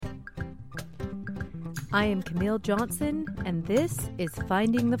I am Camille Johnson, and this is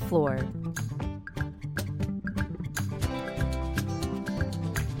Finding the Floor.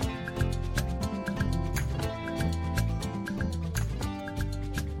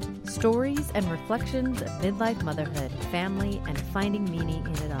 Stories and reflections of midlife motherhood, family, and finding meaning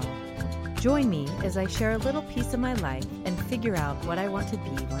in it all. Join me as I share a little piece of my life and figure out what I want to be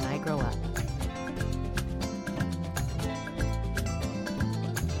when I grow up.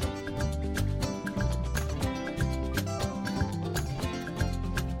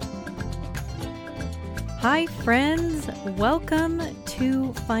 Hi friends, welcome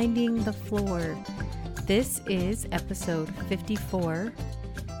to Finding the Floor. This is episode 54,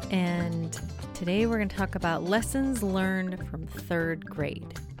 and today we're going to talk about lessons learned from third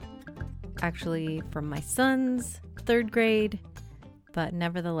grade. Actually, from my son's third grade, but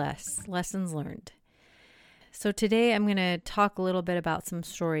nevertheless, lessons learned. So today I'm going to talk a little bit about some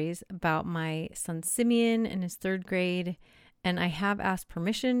stories about my son Simeon in his third grade, and I have asked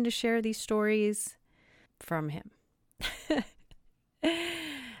permission to share these stories from him.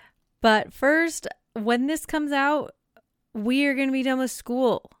 But first, when this comes out, we are going to be done with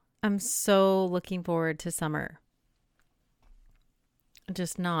school. I'm so looking forward to summer.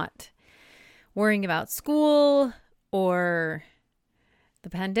 Just not worrying about school or the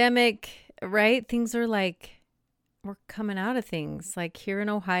pandemic, right? Things are like, we're coming out of things. Like here in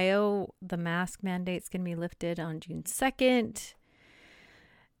Ohio, the mask mandate's going to be lifted on June 2nd.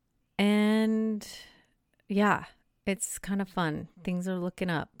 And yeah, it's kind of fun. Things are looking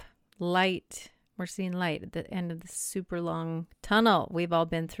up. Light. We're seeing light at the end of this super long tunnel we've all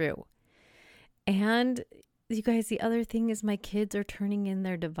been through. And you guys, the other thing is my kids are turning in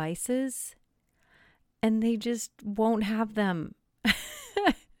their devices and they just won't have them.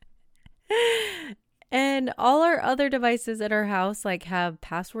 And all our other devices at our house like have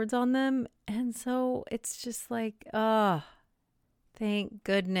passwords on them. And so it's just like, oh, thank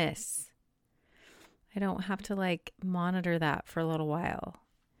goodness. I don't have to like monitor that for a little while.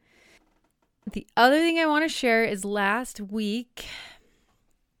 The other thing I want to share is last week,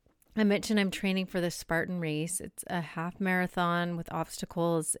 I mentioned I'm training for the Spartan race. It's a half marathon with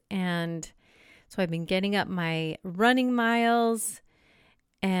obstacles. And so I've been getting up my running miles.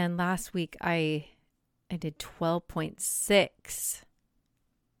 And last week I did 12.6.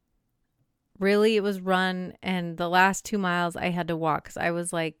 Really, it was run. And the last 2 miles I had to walk because I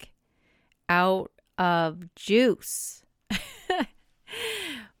was like out of juice.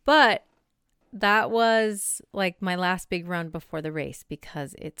 But that was like my last big run before the race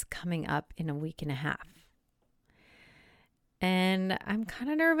because it's coming up in a week and a half. And I'm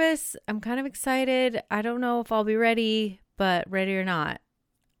kind of nervous. I'm kind of excited. I don't know if I'll be ready, but ready or not,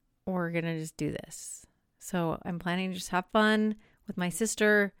 we're going to just do this. So I'm planning to just have fun with my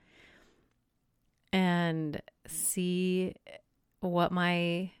sister and see what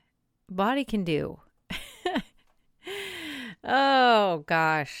my body can do. Oh,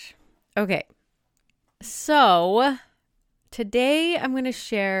 gosh. Okay. So today I'm going to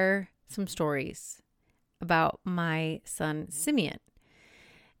share some stories about my son, Simeon.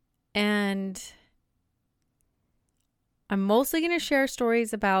 And I'm mostly going to share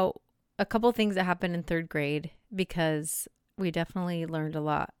stories about a couple things that happened in third grade because we definitely learned a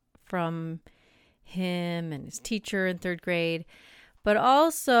lot from him and his teacher in third grade. But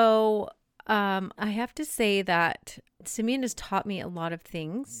also, I have to say that Simeon has taught me a lot of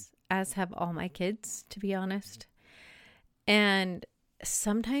things, as have all my kids, to be honest. And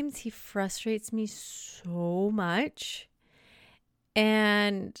sometimes he frustrates me so much.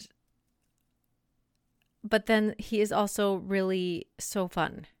 But then he is also really so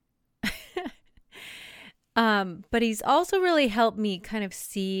fun. But he's also really helped me kind of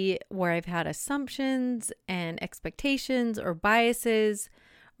see where I've had assumptions and expectations or biases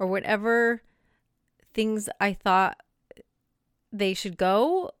or whatever things I thought they should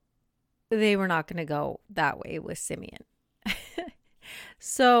go, they were not going to go that way with Simeon.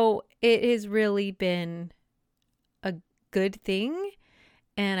 So it has really been a good thing.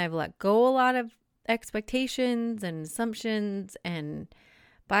 And I've let go a lot of expectations and assumptions and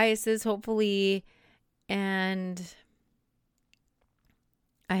biases, hopefully. And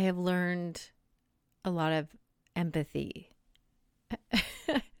I have learned a lot of empathy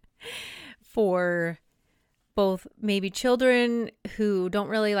for both maybe children who don't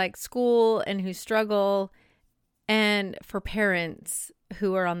really like school and who struggle, and for parents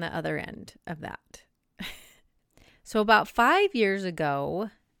who are on the other end of that. So about 5 years ago,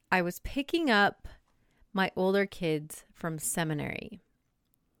 I was picking up my older kids from seminary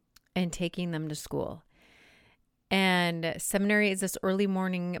and taking them to school. And seminary is this early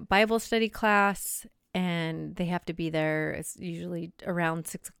morning Bible study class. and they have to be there. It's usually around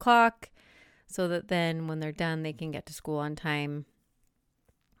 6 o'clock so that then when they're done, they can get to school on time.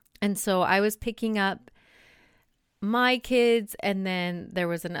 And so I was picking up my kids, and then there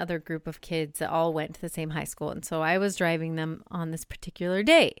was another group of kids that all went to the same high school. And so I was driving them on this particular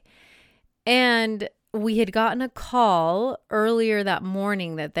day. And we had gotten a call earlier that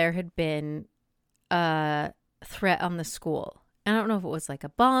morning that there had been a threat on the school. I don't know if it was like a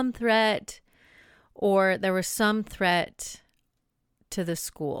bomb threat or there was some threat to the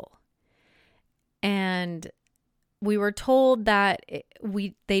school. And we were told that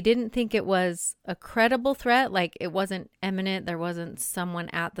they didn't think it was a credible threat, like it wasn't imminent. There wasn't someone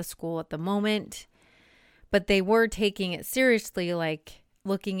at the school at the moment, but they were taking it seriously, like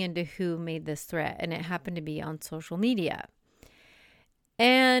looking into who made this threat, and it happened to be on social media.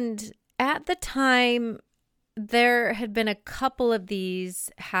 And at the time, there had been a couple of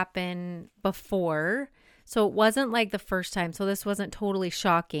these happen before, so it wasn't like the first time. So this wasn't totally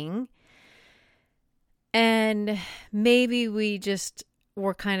shocking. And maybe we just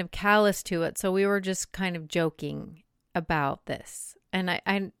were kind of callous to it. So we were just kind of joking about this. And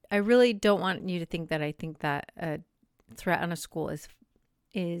I really don't want you to think that I think that a threat on a school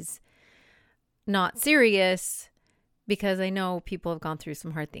is not serious, because I know people have gone through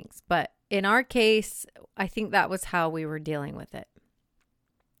some hard things. But in our case, I think that was how we were dealing with it.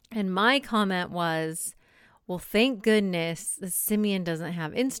 And my comment was, well, thank goodness that Simeon doesn't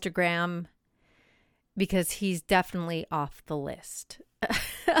have Instagram, because he's definitely off the list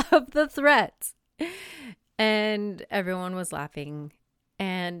of the threats. And everyone was laughing.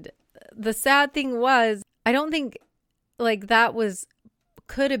 And the sad thing was, I don't think like that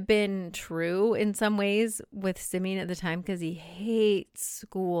could have been true in some ways with Simeon at the time, because he hates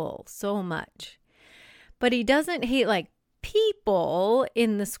school so much. But he doesn't hate like people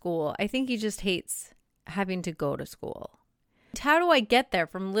in the school. I think he just hates having to go to school. How do I get there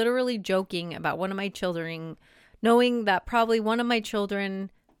from literally joking about one of my children, knowing that probably one of my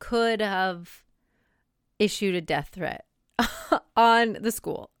children could have issued a death threat on the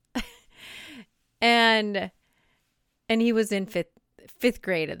school? and he was in fifth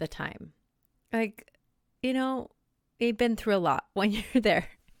grade at the time. Like, they've been through a lot when you're there.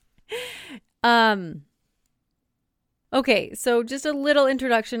 Okay, so just a little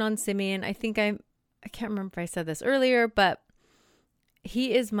introduction on Simeon. I think I can't remember if I said this earlier, but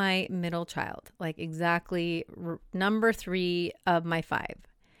he is my middle child, like exactly number 3 of my 5.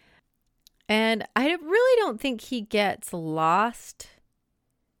 And I really don't think he gets lost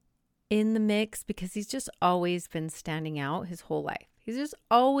in the mix, because he's just always been standing out his whole life. He's just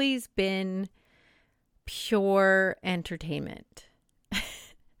always been pure entertainment.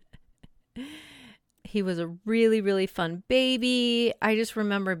 He was a really, really fun baby. I just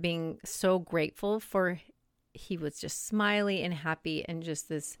remember being so grateful for he was just smiley and happy and just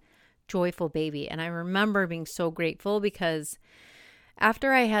this joyful baby. And I remember being so grateful because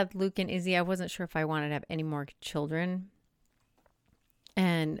after I had Luke and Izzy, I wasn't sure if I wanted to have any more children.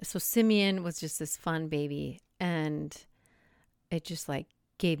 And so Simeon was just this fun baby, and it just like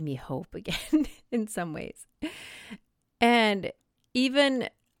gave me hope again in some ways. And even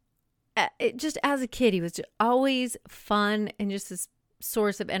just as a kid, he was just always fun and just this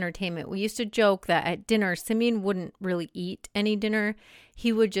source of entertainment. We used to joke that at dinner, Simeon wouldn't really eat any dinner.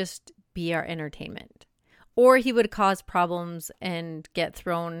 He would just be our entertainment. Or he would cause problems and get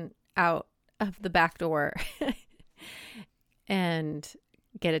thrown out of the back door and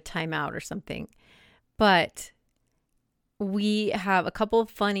get a timeout or something. But we have a couple of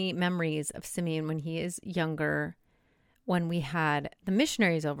funny memories of Simeon when he is younger, when we had the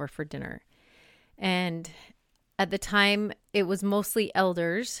missionaries over for dinner. And at the time, it was mostly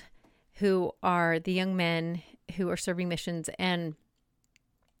elders who are the young men who are serving missions. And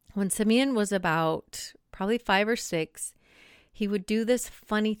when Simeon was about probably 5 or 6, he would do this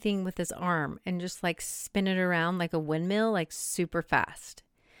funny thing with his arm and just like spin it around like a windmill, like super fast.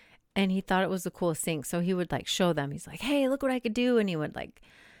 And he thought it was the coolest thing. So he would like show them. He's like, hey, look what I could do. And he would like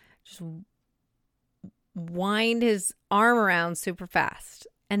just wind his arm around super fast.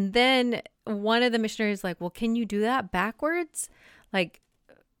 And then one of the missionaries like, well, can you do that backwards? Like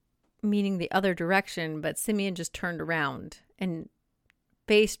meaning the other direction. But Simeon just turned around and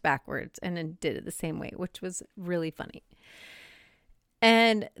faced backwards and then did it the same way, which was really funny.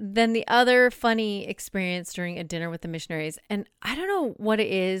 And then the other funny experience during a dinner with the missionaries, and I don't know what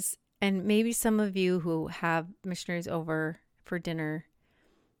it is, and maybe some of you who have missionaries over for dinner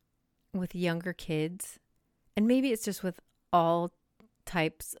with younger kids, and maybe it's just with all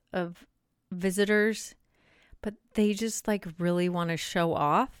types of visitors, but they just like really want to show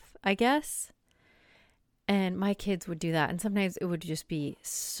off, I guess. And my kids would do that. And sometimes it would just be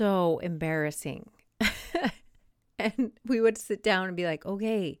so embarrassing. And we would sit down and be like,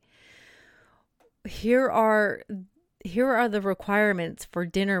 okay, here are the requirements for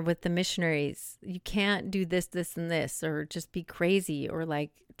dinner with the missionaries. You can't do this, this, and this, or just be crazy, or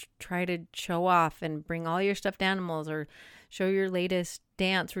like try to show off and bring all your stuffed animals, or show your latest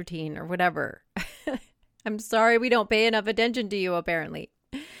dance routine, or whatever. I'm sorry we don't pay enough attention to you, apparently.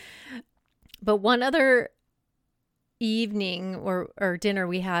 But one other evening or dinner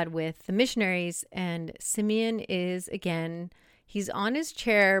we had with the missionaries, and Simeon is, again, he's on his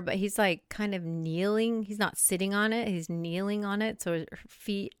chair, but he's like kind of kneeling. He's not sitting on it. He's kneeling on it. So his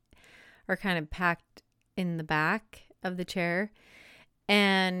feet are kind of packed in the back of the chair.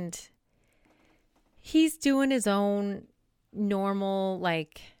 And he's doing his own normal,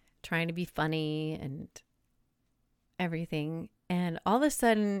 like trying to be funny and everything. And all of a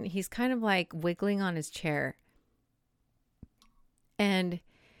sudden, he's kind of like wiggling on his chair. And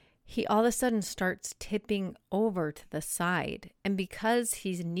he all of a sudden starts tipping over to the side. And because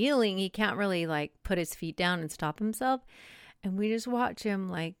he's kneeling, he can't really like put his feet down and stop himself. And we just watch him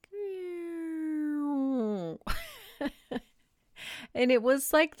like, and it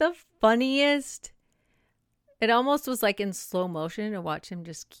was like the funniest. It almost was like in slow motion to watch him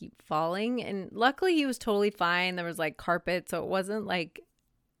just keep falling. And luckily he was totally fine. There was like carpet, so it wasn't like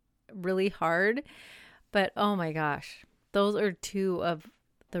really hard. But oh my gosh, those are two of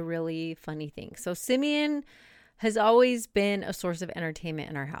the really funny things. So Simeon has always been a source of entertainment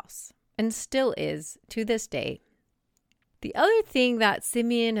in our house and still is to this day. The other thing that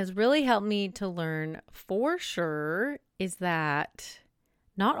Simeon has really helped me to learn for sure is that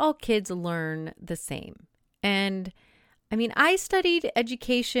not all kids learn the same. And I mean, I studied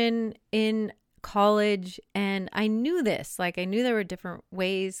education in college and I knew this. Like, I knew there were different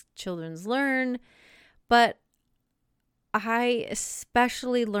ways children learn, but I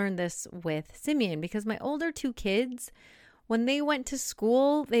especially learned this with Simeon because my older two kids, when they went to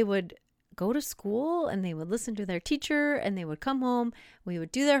school, they would go to school and they would listen to their teacher and they would come home. We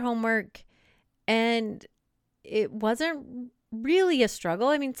would do their homework and it wasn't really a struggle.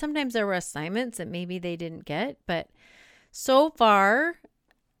 I mean, sometimes there were assignments that maybe they didn't get, but so far,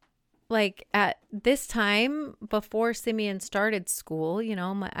 like at this time before Simeon started school, you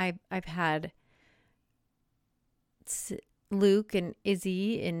know, I've had Luke and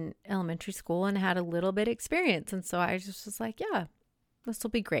Izzy in elementary school and had a little bit experience. And so I just was like, yeah, this will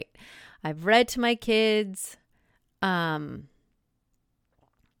be great. I've read to my kids. They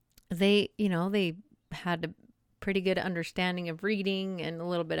had a pretty good understanding of reading and a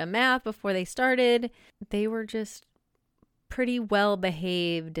little bit of math before they started. They were just pretty well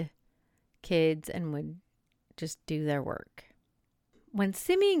behaved kids and would just do their work. When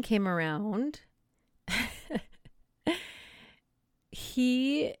Simeon came around,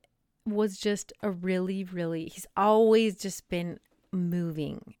 he was just he's always just been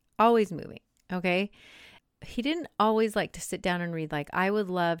moving, always moving. Okay. He didn't always like to sit down and read. Like I would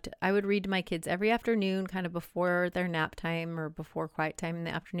read to my kids every afternoon, kind of before their nap time or before quiet time in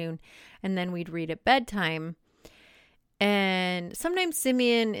the afternoon. And then we'd read at bedtime. And sometimes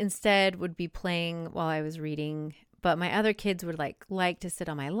Simeon instead would be playing while I was reading, but my other kids would like to sit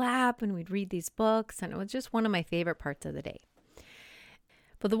on my lap and we'd read these books. And it was just one of my favorite parts of the day.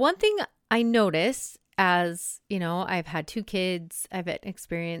 But the one thing I noticed, as you know, I've had two kids, I've had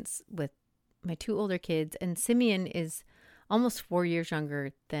experience with my two older kids, and Simeon is almost 4 years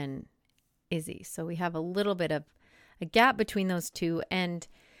younger than Izzy. So we have a little bit of a gap between those two, and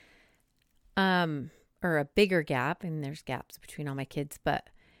or a bigger gap, and there's gaps between all my kids, but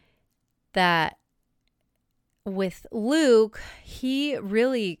that with Luke, he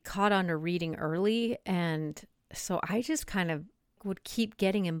really caught on to reading early, and so I just kind of would keep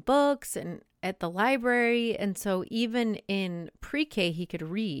getting him books and at the library. And so even in pre-K, he could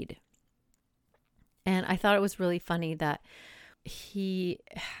read. And I thought it was really funny that he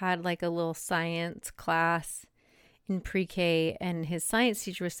had like a little science class in pre-K and his science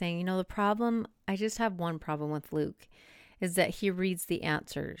teacher was saying, you know, I just have one problem with Luke is that he reads the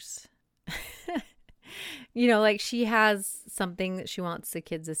answers. You know, like she has something that she wants the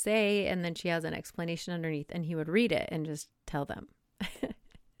kids to say, and then she has an explanation underneath, and he would read it and just tell them.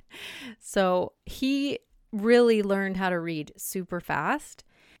 So he really learned how to read super fast.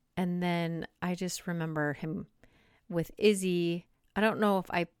 And then I just remember him with Izzy. I don't know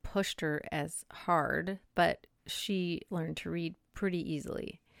if I pushed her as hard, but she learned to read pretty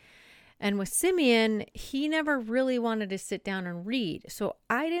easily. And with Simeon, he never really wanted to sit down and read. So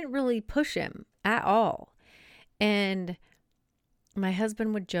I didn't really push him at all. And my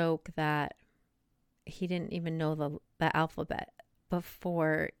husband would joke that he didn't even know the alphabet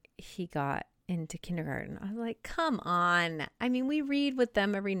before he got into kindergarten. I was like, come on. I mean, we read with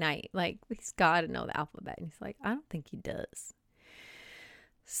them every night. Like, he's got to know the alphabet. And he's like, I don't think he does.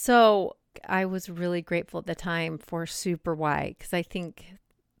 So I was really grateful at the time for Super Y, because I think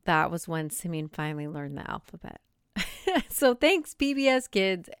that was when Simeon finally learned the alphabet. So thanks, PBS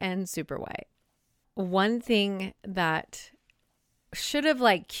Kids and Super Y. One thing that should have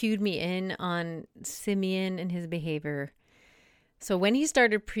like cued me in on Simeon and his behavior. So when he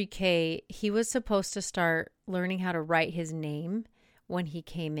started pre-K, he was supposed to start learning how to write his name when he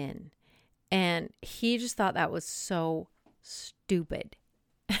came in. And he just thought that was so stupid.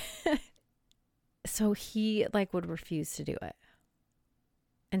 So he like would refuse to do it.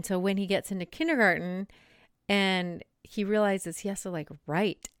 And so when he gets into kindergarten and he realizes he has to like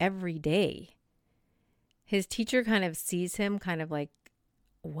write every day, his teacher kind of sees him kind of like,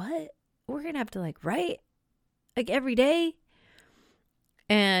 what? We're going to have to like write like every day?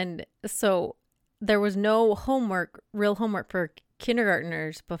 And so there was no real homework for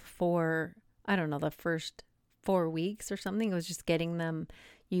kindergartners before, I don't know, the first 4 weeks or something. It was just getting them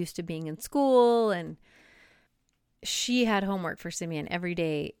used to being in school. And she had homework for Simeon every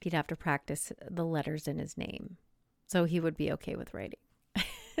day. He'd have to practice the letters in his name so he would be okay with writing.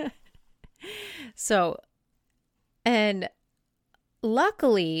 So, and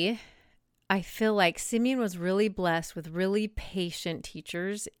luckily, I feel like Simeon was really blessed with really patient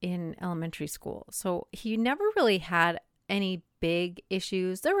teachers in elementary school. So he never really had any big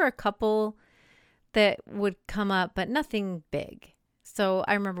issues. There were a couple that would come up, but nothing big. So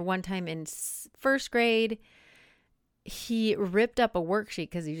I remember one time in first grade, he ripped up a worksheet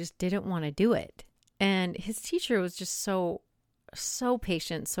because he just didn't want to do it. And his teacher was just so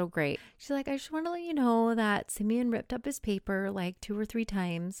patient, so great. She's like, I just want to let you know that Simeon ripped up his paper like 2 or 3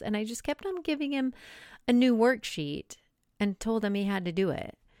 times. And I just kept on giving him a new worksheet and told him he had to do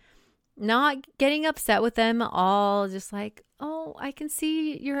it. Not getting upset with them all, just like, oh, I can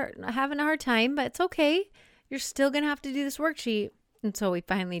see you're having a hard time, but it's okay. You're still going to have to do this worksheet. And so we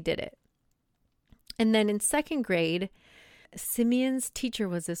finally did it. And then in second grade, Simeon's teacher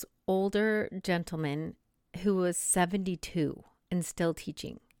was this older gentleman who was 72 and still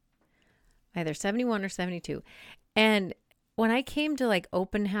teaching, either 71 or 72. And when I came to like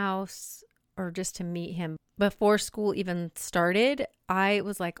open house or just to meet him before school even started, I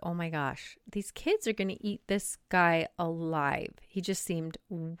was like, oh my gosh, these kids are going to eat this guy alive. He just seemed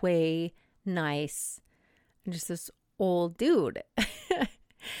way nice and just this old dude.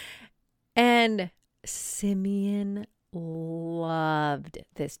 And Simeon loved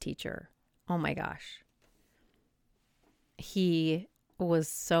this teacher. Oh my gosh. He was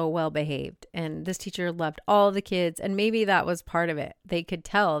so well behaved, and this teacher loved all the kids, and maybe that was part of it. They could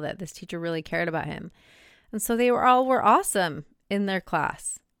tell that this teacher really cared about him. And so they were awesome in their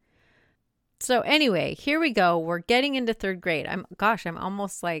class. So anyway, here we go. We're getting into third grade. I'm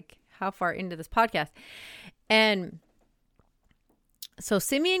almost like how far into this podcast. And so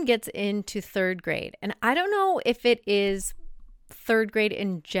Simeon gets into third grade, and I don't know if it is third grade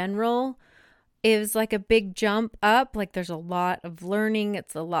in general. It was like a big jump up. Like there's a lot of learning.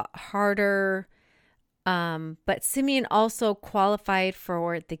 It's a lot harder. But Simeon also qualified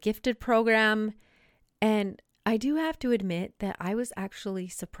for the gifted program. And I do have to admit that I was actually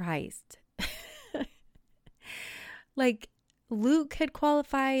surprised. Like Luke had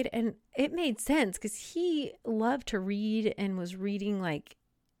qualified, and it made sense because he loved to read and was reading like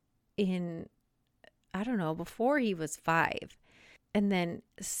in, I don't know, before he was 5. And then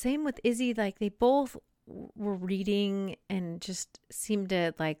same with Izzy, like they both were reading and just seemed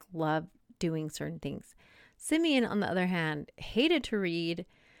to like love doing certain things. Simeon, on the other hand, hated to read,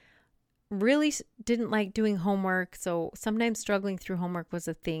 really didn't like doing homework. So sometimes struggling through homework was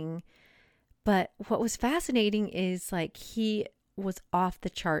a thing. But what was fascinating is like he was off the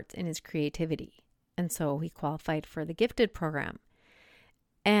charts in his creativity. And so he qualified for the gifted program.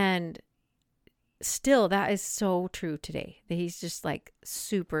 And still, that is so true today, that he's just like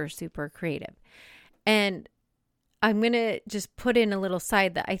super, super creative. And I'm going to just put in a little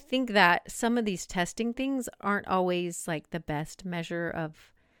side that I think that some of these testing things aren't always like the best measure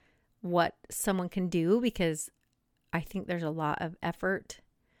of what someone can do, because I think there's a lot of effort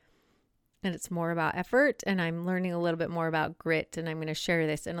and it's more about effort. And I'm learning a little bit more about grit, and I'm going to share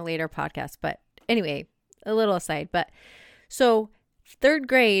this in a later podcast. But anyway, a little aside. But so third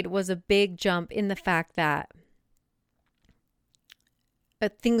grade was a big jump in the fact that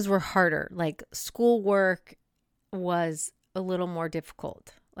things were harder. Like schoolwork was a little more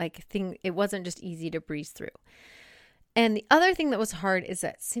difficult. It wasn't just easy to breeze through. And the other thing that was hard is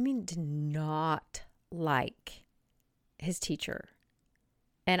that Simeon did not like his teacher.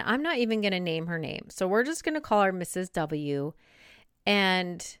 And I'm not even going to name her name. So we're just going to call her Mrs. W.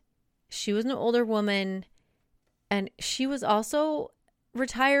 And she was an older woman. And she was also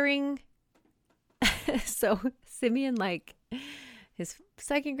retiring. So Simeon, like, his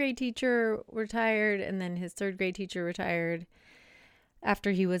second grade teacher retired, and then his third grade teacher retired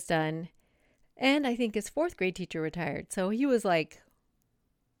after he was done. And I think his fourth grade teacher retired. So he was like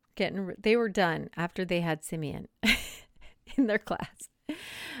they were done after they had Simeon in their class.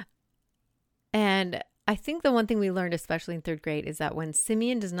 And I think the one thing we learned, especially in third grade, is that when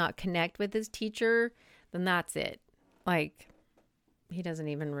Simeon does not connect with his teacher, then that's it. Like, he doesn't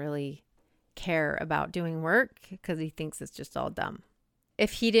even really care about doing work because he thinks it's just all dumb.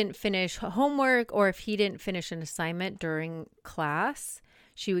 If he didn't finish homework or if he didn't finish an assignment during class,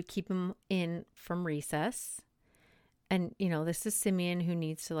 she would keep him in from recess. And, you know, this is Simeon, who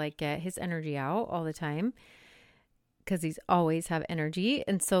needs to like get his energy out all the time because he's always have energy.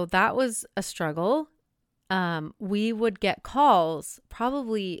 And so that was a struggle. We would get calls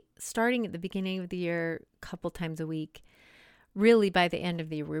probably starting at the beginning of the year, a couple times a week. Really, by the end of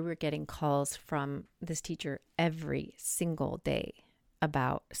the year, we were getting calls from this teacher every single day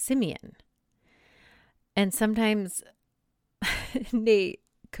about Simeon. And sometimes Nate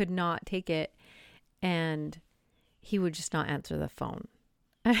could not take it, and he would just not answer the phone.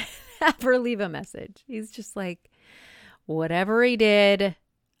 Ever leave a message. He's just like, whatever he did,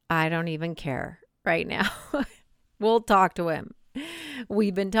 I don't even care right now. We'll talk to him.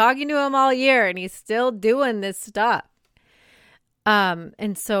 We've been talking to him all year, and he's still doing this stuff.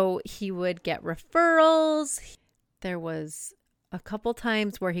 And so he would get referrals. There was a couple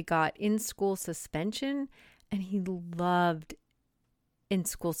times where he got in-school suspension, and he loved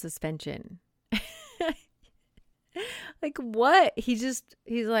in-school suspension. Like, what? He's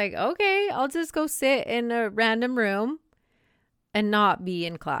like, okay, I'll just go sit in a random room and not be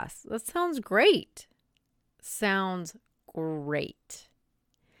in class. That sounds great. Sounds great.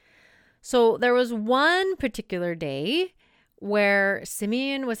 So there was one particular day where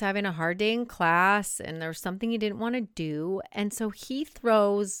Simeon was having a hard day in class and there was something he didn't want to do. And so he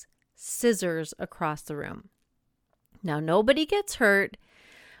throws scissors across the room. Now, nobody gets hurt,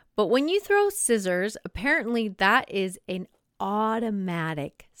 but when you throw scissors, apparently that is an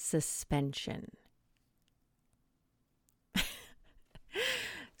automatic suspension.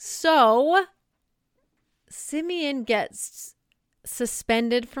 So Simeon gets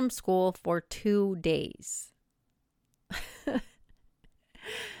suspended from school for 2 days.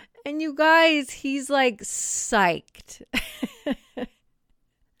 And you guys, he's like psyched.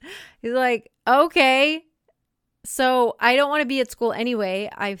 He's like, okay, so I don't want to be at school anyway.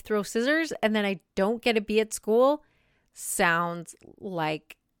 I throw scissors and then I don't get to be at school. Sounds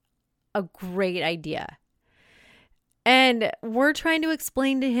like a great idea. And we're trying to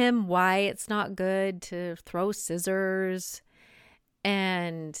explain to him why it's not good to throw scissors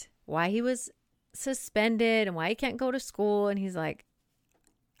and why he was suspended and why he can't go to school. And he's like,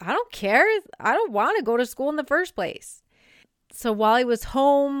 I don't care. I don't want to go to school in the first place. So while he was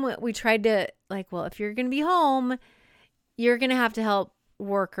home, we tried to like, well, if you're going to be home, you're going to have to help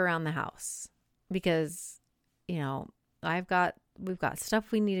work around the house because, you know, we've got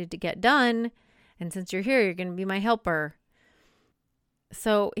stuff we needed to get done. And since you're here, you're going to be my helper.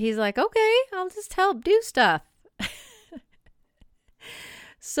 So he's like, okay, I'll just help do stuff.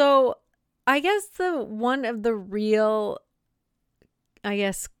 So I guess one of the real,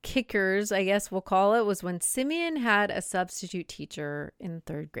 kickers, we'll call it, was when Simeon had a substitute teacher in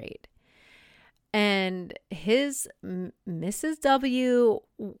third grade. And his Mrs. W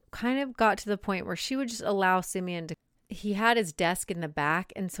kind of got to the point where she would just allow Simeon to, he had his desk in the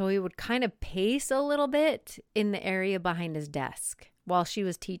back. And so he would kind of pace a little bit in the area behind his desk while she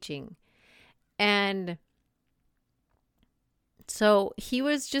was teaching. And so he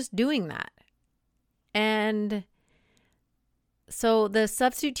was just doing that. And so the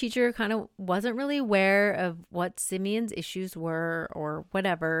substitute teacher kind of wasn't really aware of what Simeon's issues were or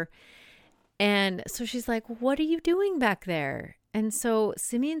whatever. And so she's like, what are you doing back there? And so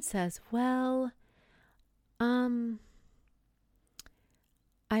Simeon says, well, I'm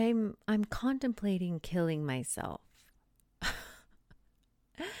contemplating killing myself.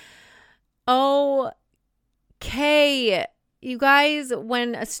 Okay, you guys,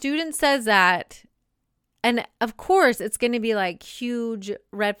 when a student says that, and of course it's going to be like huge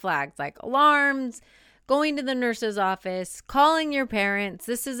red flags, like alarms, going to the nurse's office, calling your parents.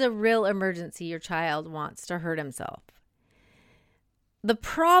 This is a real emergency. Your child wants to hurt himself. The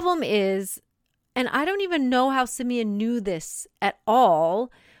problem is, and I don't even know how Simeon knew this at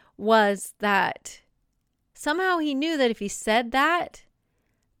all, was that somehow he knew that if he said that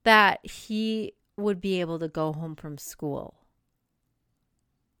he would be able to go home from school.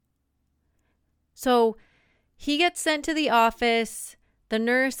 So he gets sent to the office. The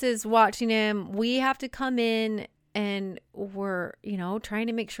nurse is watching him. We have to come in and we're, trying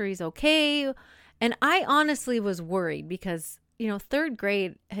to make sure he's okay. And I honestly was worried because, third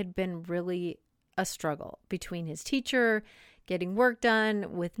grade had been really a struggle between his teacher, getting work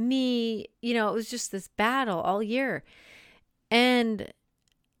done with me. It was just this battle all year. And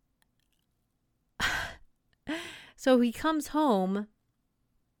so he comes home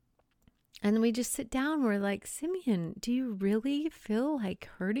and we just sit down. We're like, Simeon, do you really feel like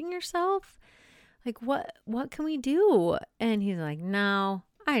hurting yourself? Like, what can we do? And he's like, no,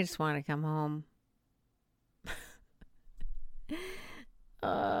 I just want to come home.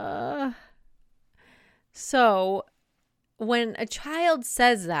 So when a child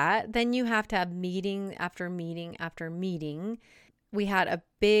says that, then you have to have meeting after meeting after meeting. We had a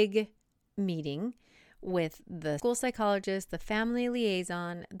big meeting with the school psychologist, the family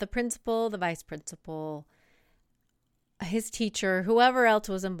liaison, the principal, the vice principal, his teacher, whoever else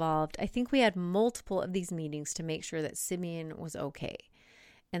was involved. I think we had multiple of these meetings to make sure that Simeon was okay.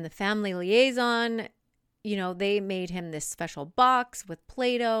 And the family liaison, they made him this special box with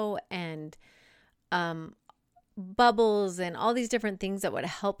Play-Doh and bubbles and all these different things that would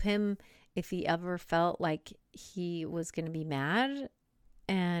help him if he ever felt like he was going to be mad.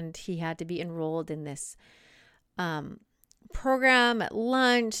 And he had to be enrolled in this program at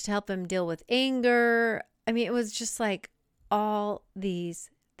lunch to help him deal with anger. I mean, it was just like all these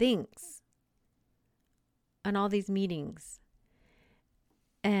things and all these meetings.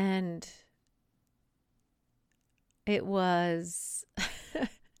 And it was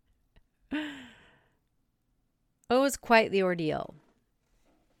quite the ordeal.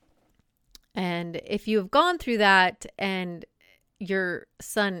 And if you have gone through that and your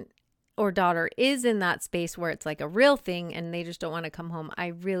son or daughter is in that space where it's like a real thing and they just don't want to come home, I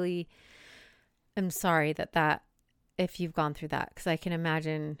really am sorry that if you've gone through that, because I can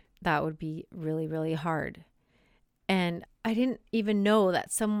imagine that would be really, really hard. And I didn't even know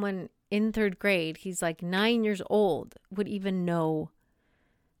that someone in third grade, he's like 9 years old, would even know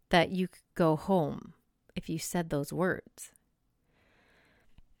that you could go home if you said those words.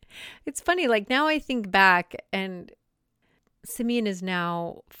 It's funny, like now I think back and Simeon is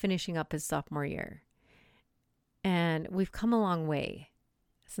now finishing up his sophomore year. And we've come a long way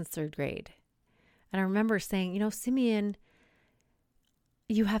since third grade. And I remember saying, Simeon,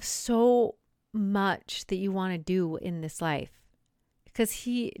 you have so much that you want to do in this life. Because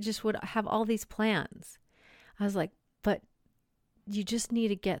he just would have all these plans. I was like, but you just need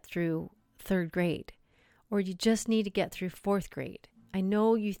to get through third grade. Or you just need to get through fourth grade. I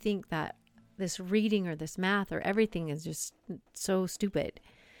know you think that this reading or this math or everything is just so stupid.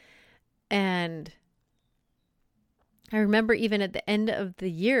 And I remember even at the end of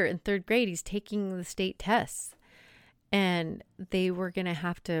the year in third grade, he's taking the state tests and they were going to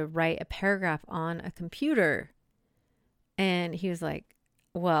have to write a paragraph on a computer. And he was like,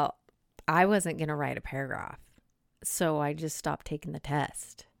 well, I wasn't going to write a paragraph. So I just stopped taking the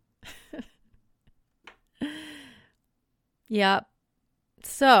test. Yep.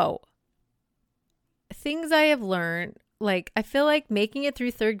 So things I have learned, like I feel like making it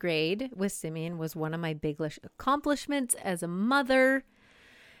through third grade with Simeon was one of my biggest accomplishments as a mother.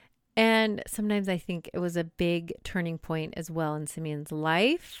 And sometimes I think it was a big turning point as well in Simeon's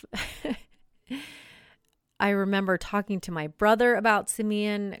life. I remember talking to my brother about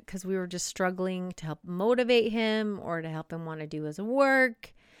Simeon because we were just struggling to help motivate him or to help him want to do his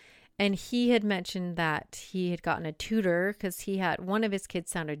work. And he had mentioned that he had gotten a tutor because he had one of his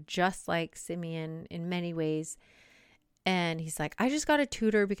kids sounded just like Simeon in many ways. And he's like, I just got a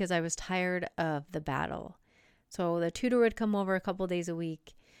tutor because I was tired of the battle. So the tutor would come over a couple days a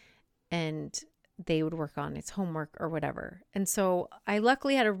week and they would work on his homework or whatever. And so I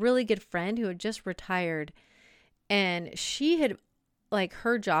luckily had a really good friend who had just retired. And she had, like,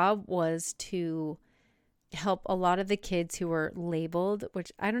 her job was to help a lot of the kids who were labeled,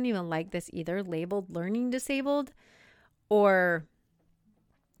 which I don't even like this either, labeled learning disabled, or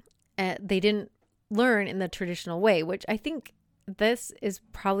they didn't learn in the traditional way, which I think this is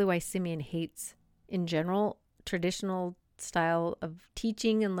probably why Simeon hates in general traditional style of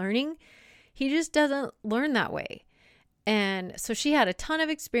teaching and learning. He just doesn't learn that way. And so she had a ton of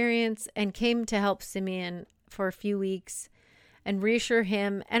experience and came to help Simeon for a few weeks and reassure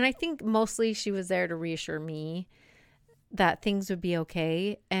him. And I think mostly she was there to reassure me that things would be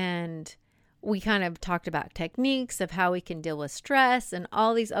okay. And we kind of talked about techniques of how we can deal with stress and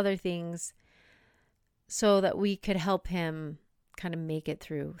all these other things so that we could help him kind of make it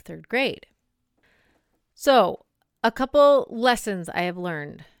through third grade. So, a couple lessons I have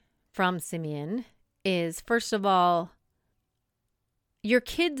learned from Simeon is, first of all, your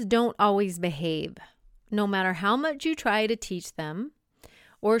kids don't always behave, no matter how much you try to teach them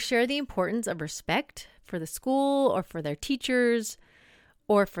or share the importance of respect for the school or for their teachers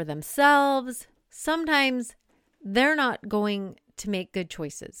or for themselves. Sometimes they're not going to make good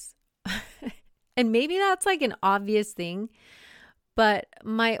choices. And maybe that's like an obvious thing, but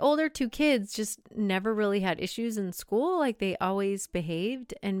my older two kids just never really had issues in school. Like they always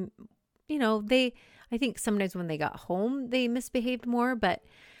behaved, and I think sometimes when they got home, they misbehaved more, but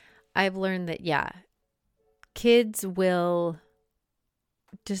I've learned that, kids will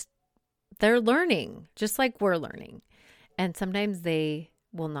they're learning just like we're learning. And sometimes they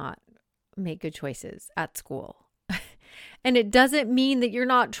will not make good choices at school. And it doesn't mean that you're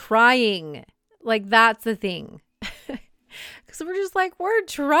not trying. Like, that's the thing. Because we're just like, we're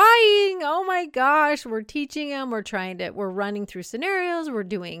trying. Oh my gosh. We're teaching them. We're running through scenarios. We're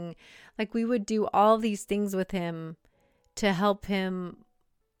doing, like, we would do all these things with him to help him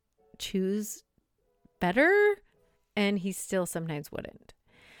choose better. And he still sometimes wouldn't.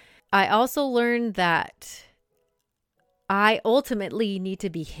 I also learned that I ultimately need to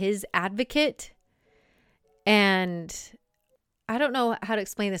be his advocate. And I don't know how to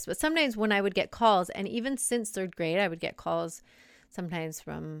explain this, but sometimes when I would get calls, and even since third grade, I would get calls sometimes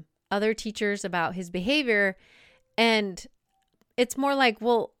from other teachers about his behavior. And it's more like,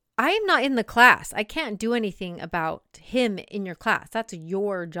 well, I am not in the class. I can't do anything about him in your class. That's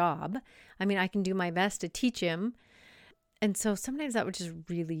your job. I mean, I can do my best to teach him. And so sometimes that would just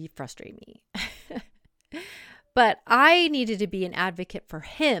really frustrate me. But I needed to be an advocate for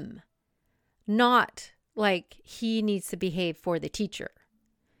him, not like he needs to behave for the teacher.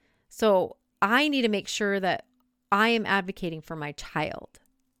 So I need to make sure that I am advocating for my child.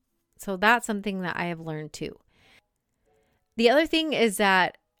 So that's something that I have learned too. The other thing is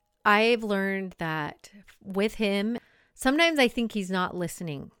that I've learned that with him, sometimes I think he's not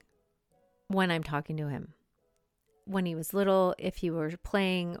listening when I'm talking to him. When he was little, if he were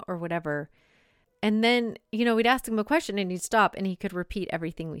playing or whatever. And then, we'd ask him a question and he'd stop and he could repeat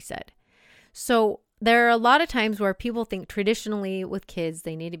everything we said. So there are a lot of times where people think traditionally with kids,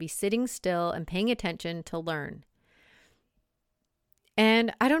 they need to be sitting still and paying attention to learn.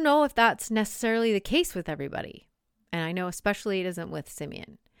 And I don't know if that's necessarily the case with everybody. And I know especially it isn't with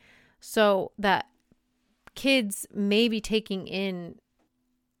Simeon. So that kids may be taking in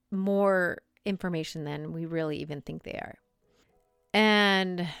more information than we really even think they are.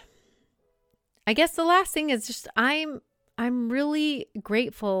 And I guess the last thing is just I'm really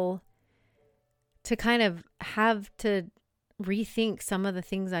grateful to kind of have to rethink some of the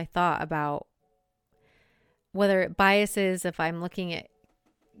things I thought about, whether it biases if I'm looking at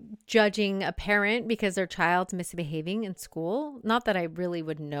judging a parent because their child's misbehaving in school. Not that I really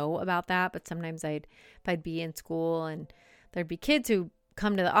would know about that, but sometimes if I'd be in school and there'd be kids who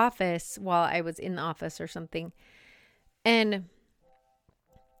come to the office while I was in the office or something. And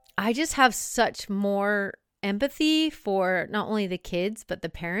I just have such more empathy for not only the kids, but the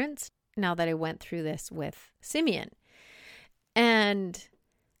parents now that I went through this with Simeon. And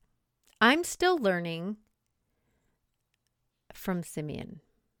I'm still learning from Simeon,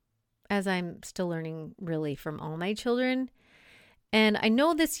 as I'm still learning really from all my children. And I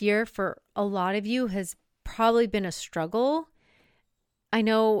know this year for a lot of you has probably been a struggle. I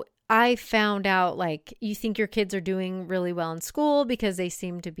know I found out, like, you think your kids are doing really well in school because they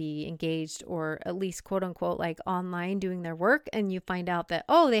seem to be engaged or at least quote unquote like online doing their work. And you find out that,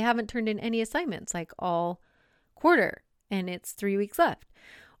 they haven't turned in any assignments like all quarter and it's 3 weeks left.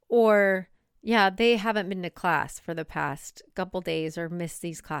 Or they haven't been to class for the past couple days or missed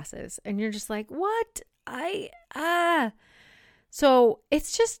these classes. And you're just like, what? So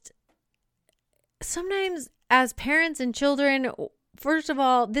it's just sometimes as parents and children, first of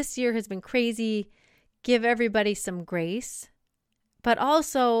all, this year has been crazy. Give everybody some grace, but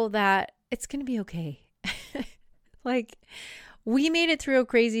also that it's going to be okay. Like, we made it through a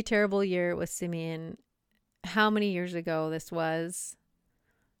crazy, terrible year with Simeon. How many years ago this was?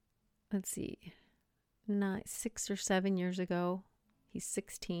 Let's see, 6 or 7 years ago. He's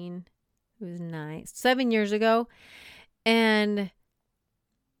 16. It was 7 years ago. And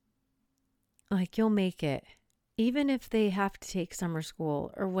like, you'll make it. Even if they have to take summer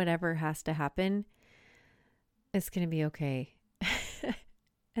school or whatever has to happen, it's going to be okay.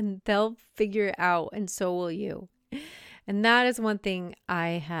 And they'll figure it out, and so will you. And that is one thing I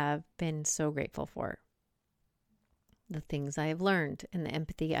have been so grateful for. The things I have learned and the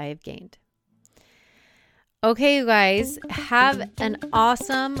empathy I have gained. Okay, you guys, have an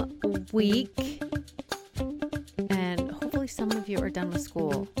awesome week. And hopefully some of you are done with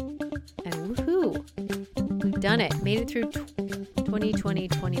school. And woohoo! We've done it. Made it through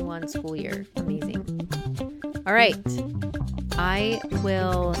 2020-21 school year. Amazing. All right. I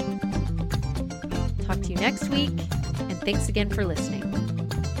will talk to you next week. And thanks again for listening.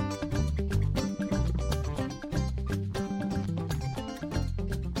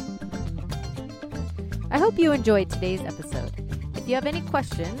 I hope you enjoyed today's episode. If you have any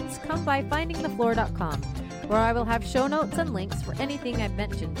questions, come by findingthefloor.com, where I will have show notes and links for anything I've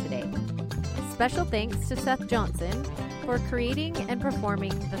mentioned today. Special thanks to Seth Johnson for creating and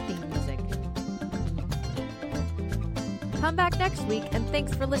performing the theme music. Come back next week, and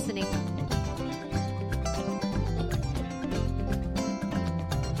thanks for listening.